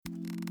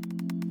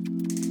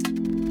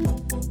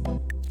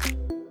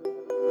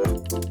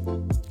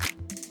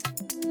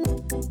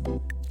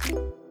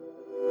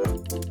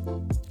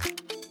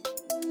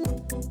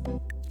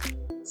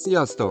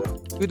Sziasztok!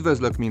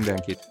 Üdvözlök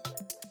mindenkit!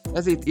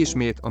 Ez itt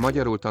ismét a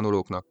Magyarul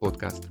Tanulóknak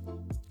podcast.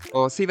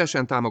 Ha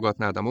szívesen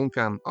támogatnád a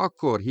munkám,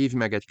 akkor hívj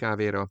meg egy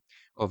kávéra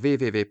a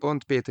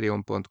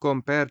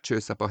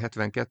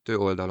www.patreon.com/csőszapa72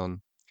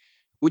 oldalon.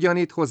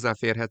 Ugyanitt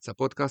hozzáférhetsz a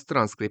podcast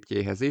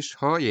transzkriptjéhez is,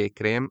 ha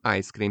jégkrém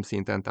ice cream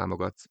szinten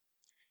támogatsz.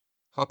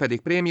 Ha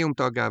pedig prémium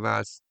taggá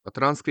válsz, a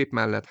transzkript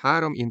mellett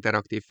 3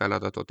 interaktív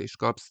feladatot is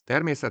kapsz,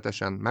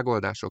 természetesen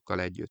megoldásokkal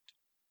együtt.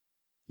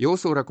 Jó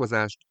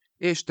szórakozást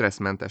és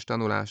stresszmentes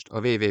tanulást a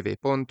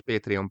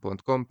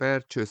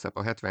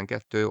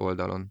www.patreon.com/csőszapa72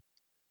 oldalon.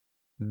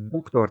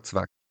 Dr.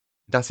 Zwack,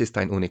 das ist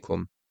ein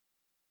Unicum.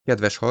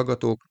 Kedves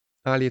hallgatók,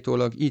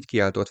 állítólag így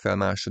kiáltott fel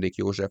második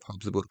József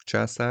Habsburg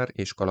császár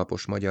és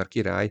kalapos magyar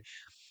király,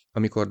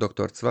 amikor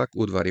dr. Zwack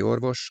udvari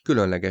orvos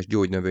különleges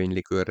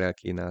gyógynövénylikőrrel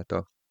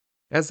kínálta.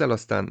 Ezzel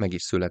aztán meg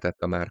is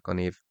született a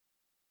márkanév.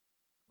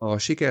 A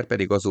siker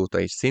pedig azóta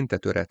is szinte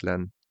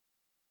töretlen.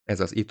 Ez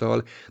az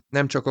ital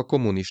nem csak a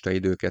kommunista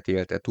időket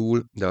élte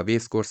túl, de a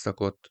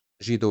vészkorszakot,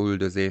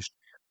 zsidóüldözést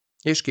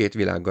és 2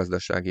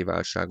 világgazdasági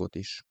válságot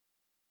is.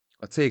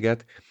 A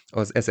céget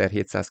az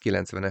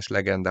 1790-es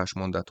legendás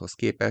mondathoz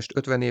képest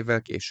 50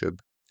 évvel később,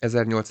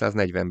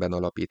 1840-ben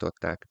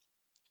alapították.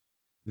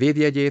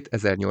 Védjegyét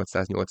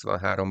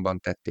 1883-ban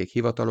tették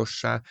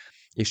hivatalossá,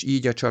 és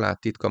így a család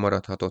titka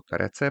maradhatott a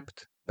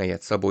recept,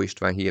 melyet Szabó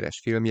István híres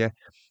filmje,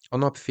 a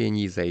napfény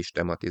íze is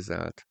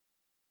tematizált.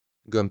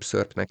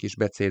 Gömbszörpnek is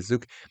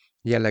becézzük,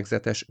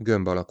 jellegzetes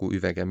gömb alakú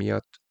üvege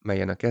miatt,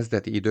 melyen a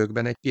kezdeti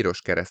időkben egy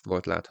piros kereszt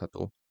volt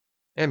látható.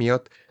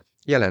 Emiatt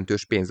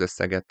jelentős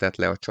pénzösszeget tett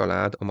le a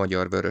család a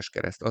Magyar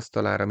Vöröskereszt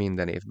asztalára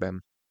minden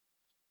évben.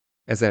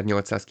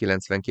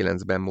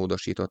 1899-ben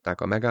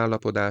módosították a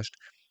megállapodást,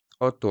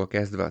 attól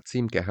kezdve a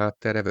címke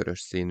háttere vörös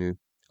színű,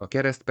 a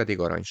kereszt pedig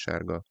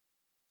aranysárga.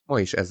 Ma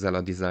is ezzel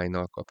a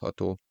dizájnnal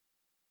kapható.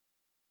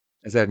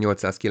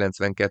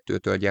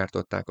 1892-től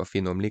gyártották a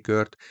finom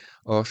likőrt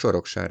a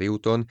Soroksári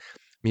úton,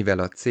 mivel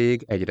a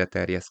cég egyre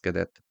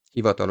terjeszkedett.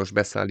 Hivatalos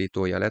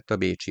beszállítója lett a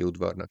bécsi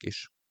udvarnak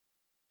is.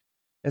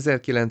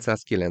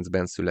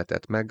 1909-ben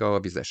született meg a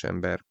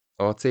Vizesember,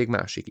 a cég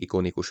másik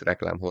ikonikus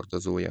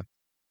reklámhordozója.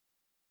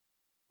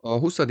 A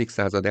 20.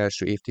 század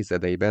első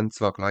évtizedeiben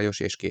Cvak Lajos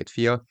és 2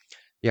 fia,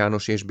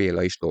 János és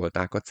Béla is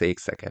tolták a cég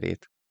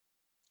szekerét.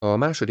 A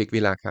második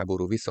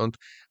világháború viszont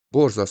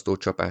borzasztó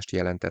csapást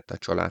jelentett a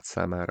család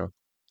számára.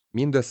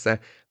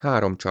 Mindössze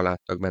 3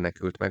 családtag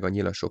menekült meg a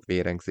nyilasok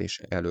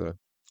vérengzése elől.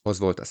 Az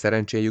volt a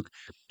szerencséjük,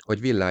 hogy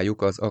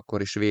villájuk az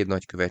akkori svéd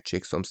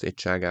nagykövetség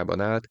szomszédságában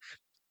állt,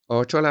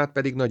 a család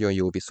pedig nagyon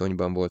jó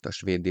viszonyban volt a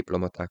svéd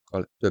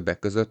diplomatákkal, többek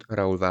között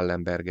Raoul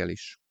Wallenberggel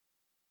is.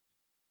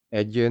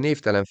 Egy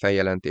névtelen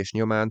feljelentés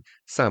nyomán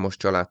számos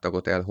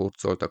családtagot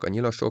elhurcoltak a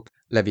nyilasok,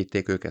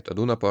 levitték őket a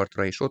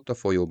Dunapartra, és ott a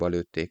folyóba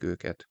lőtték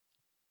őket.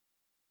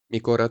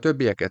 Mikor a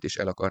többieket is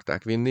el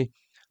akarták vinni,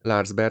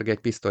 Larsberg egy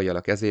pisztollyal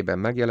a kezében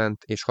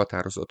megjelent, és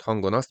határozott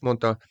hangon azt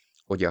mondta,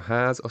 hogy a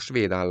ház a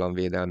svéd állam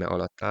védelme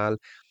alatt áll,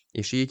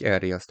 és így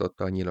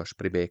elriasztotta a nyilas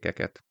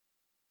pribékeket.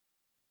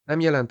 Nem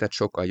jelentett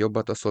sokkal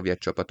jobbat a szovjet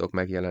csapatok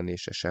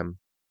megjelenése sem.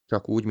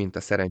 Csak úgy, mint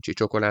a szerencsi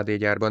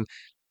csokoládégyárban,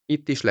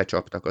 itt is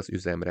lecsaptak az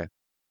üzemre.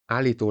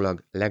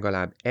 Állítólag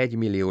legalább 1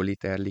 millió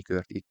liter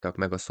likőrt ittak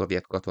meg a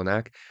szovjet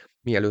katonák,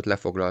 mielőtt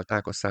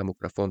lefoglalták a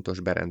számukra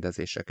fontos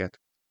berendezéseket.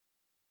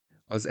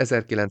 Az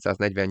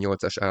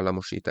 1948-as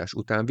államosítás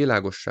után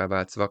világossá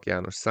vált Cvak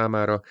János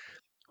számára,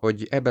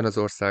 hogy ebben az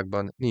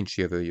országban nincs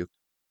jövőjük.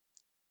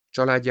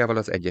 Családjával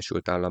az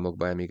Egyesült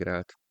Államokba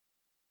emigrált.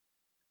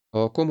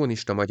 A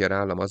kommunista magyar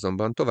állam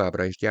azonban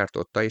továbbra is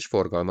gyártotta és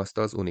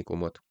forgalmazta az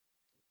Unicumot.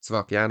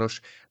 Cvak János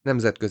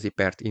nemzetközi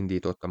pert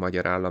indított a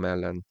magyar állam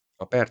ellen.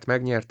 A pert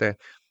megnyerte,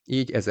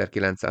 így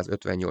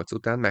 1958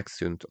 után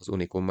megszűnt az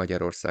Unicum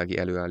magyarországi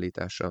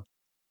előállítása.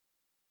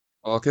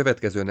 A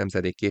következő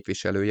nemzedék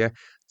képviselője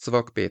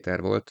Cvak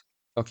Péter volt,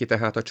 aki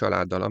tehát a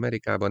családdal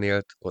Amerikában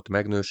élt, ott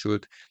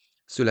megnősült,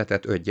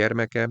 született 5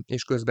 gyermeke,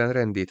 és közben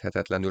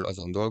rendíthetetlenül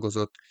azon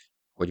dolgozott,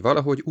 hogy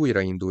valahogy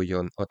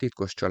újrainduljon a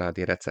titkos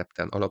családi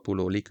recepten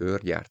alapuló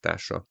likőr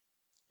gyártása.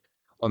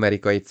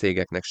 Amerikai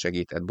cégeknek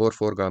segített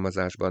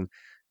borforgalmazásban,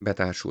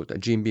 betársult a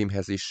Jim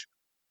Beamhez is,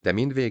 de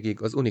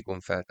mindvégig az Unicum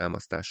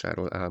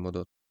feltámasztásáról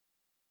álmodott.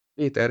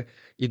 Péter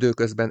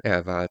időközben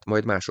elvált,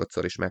 majd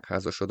másodszor is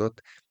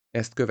megházasodott,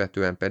 ezt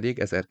követően pedig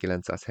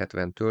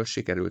 1970-től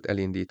sikerült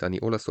elindítani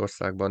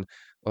Olaszországban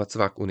a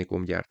Cvak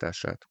Unicum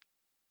gyártását.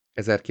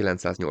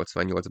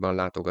 1988-ban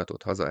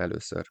látogatott haza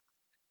először.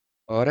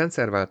 A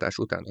rendszerváltás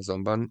után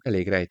azonban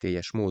elég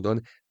rejtélyes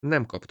módon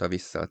nem kapta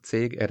vissza a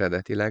cég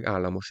eredetileg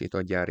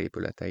államosított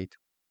gyárépületeit.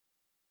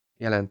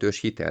 Jelentős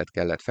hitelt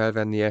kellett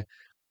felvennie,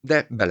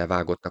 de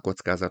belevágott a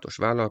kockázatos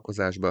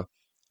vállalkozásba,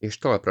 és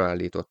talpra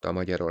állította a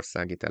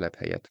magyarországi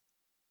telephelyet.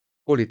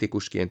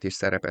 Politikusként is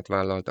szerepet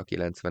vállalt a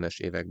 90-es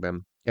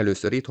években.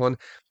 Először itthon,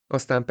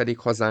 aztán pedig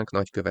hazánk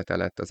nagykövete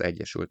lett az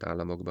Egyesült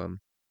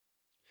Államokban.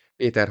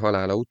 Péter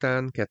halála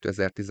után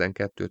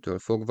 2012-től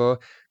fogva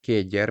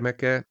 2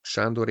 gyermeke,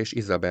 Sándor és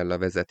Izabella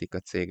vezetik a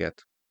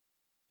céget.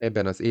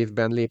 Ebben az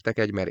évben léptek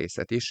egy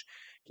merészet is,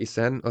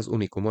 hiszen az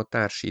Unicumot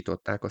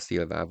társították a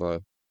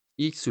szilvával.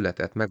 Így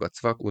született meg a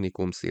Cvak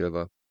Unicum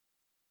szilva.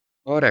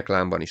 A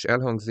reklámban is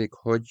elhangzik,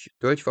 hogy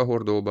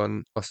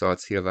tölgyfahordóban a szalt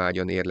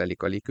szilvágyon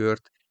érlelik a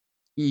likőrt,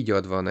 így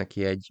adva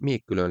neki egy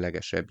még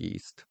különlegesebb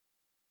ízt.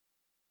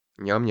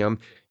 Nyam-nyam,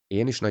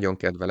 én is nagyon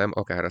kedvelem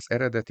akár az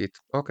eredetit,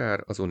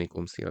 akár az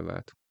Unicum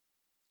szilvát.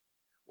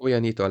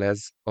 Olyan ital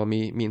ez,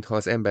 ami mintha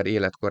az ember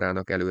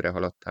életkorának előre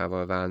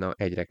haladtával válna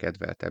egyre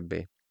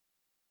kedveltebbé.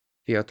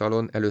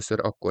 Fiatalon először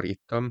akkor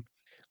ittam,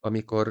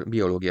 amikor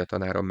biológia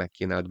tanárom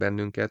megkínált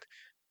bennünket,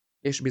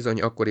 és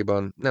bizony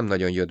akkoriban nem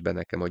nagyon jött be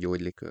nekem a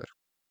gyógylikőr.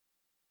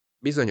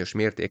 Bizonyos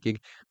mértékig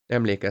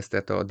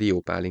emlékeztet a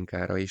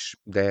diópálinkára is,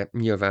 de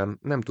nyilván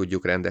nem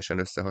tudjuk rendesen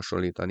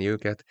összehasonlítani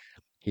őket,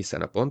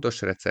 hiszen a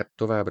pontos recept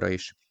továbbra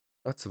is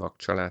a Cvak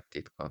család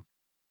titka.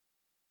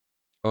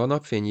 A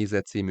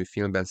Napfényíze című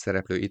filmben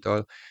szereplő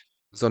ital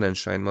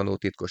Sonnenschein Manó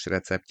titkos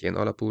receptjén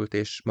alapult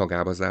és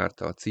magába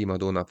zárta a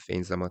címadó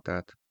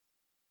napfényzamatát.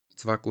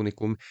 Cvak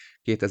Unicum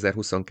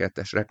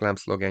 2022-es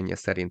reklámszlogenje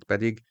szerint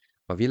pedig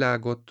a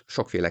világot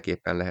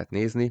sokféleképpen lehet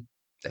nézni,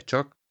 de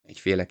csak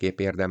egyféleképp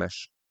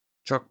érdemes.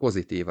 Csak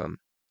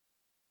pozitívan.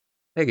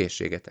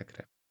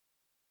 Egészségetekre!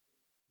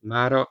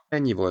 Mára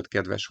ennyi volt,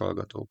 kedves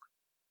hallgatók.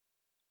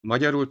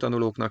 Magyarul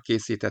tanulóknak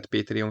készített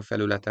Patreon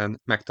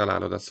felületen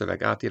megtalálod a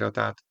szöveg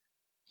átiratát,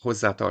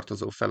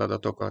 hozzátartozó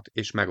feladatokat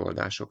és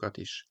megoldásokat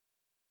is.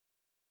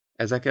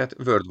 Ezeket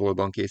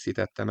Wordwall-ban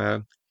készítettem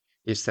el,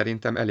 és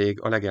szerintem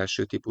elég a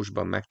legelső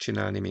típusban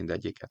megcsinálni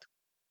mindegyiket.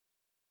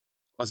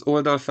 Az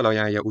oldal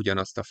felajánlja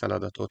ugyanazt a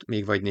feladatot,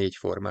 még vagy 4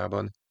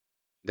 formában,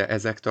 de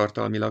ezek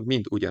tartalmilag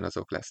mind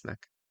ugyanazok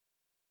lesznek.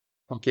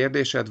 Ha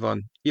kérdésed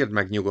van, írd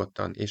meg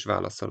nyugodtan, és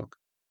válaszolok.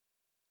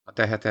 Ha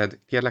teheted,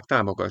 kérlek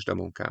támogasd a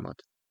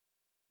munkámat.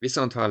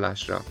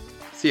 Viszonthallásra!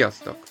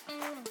 Sziasztok!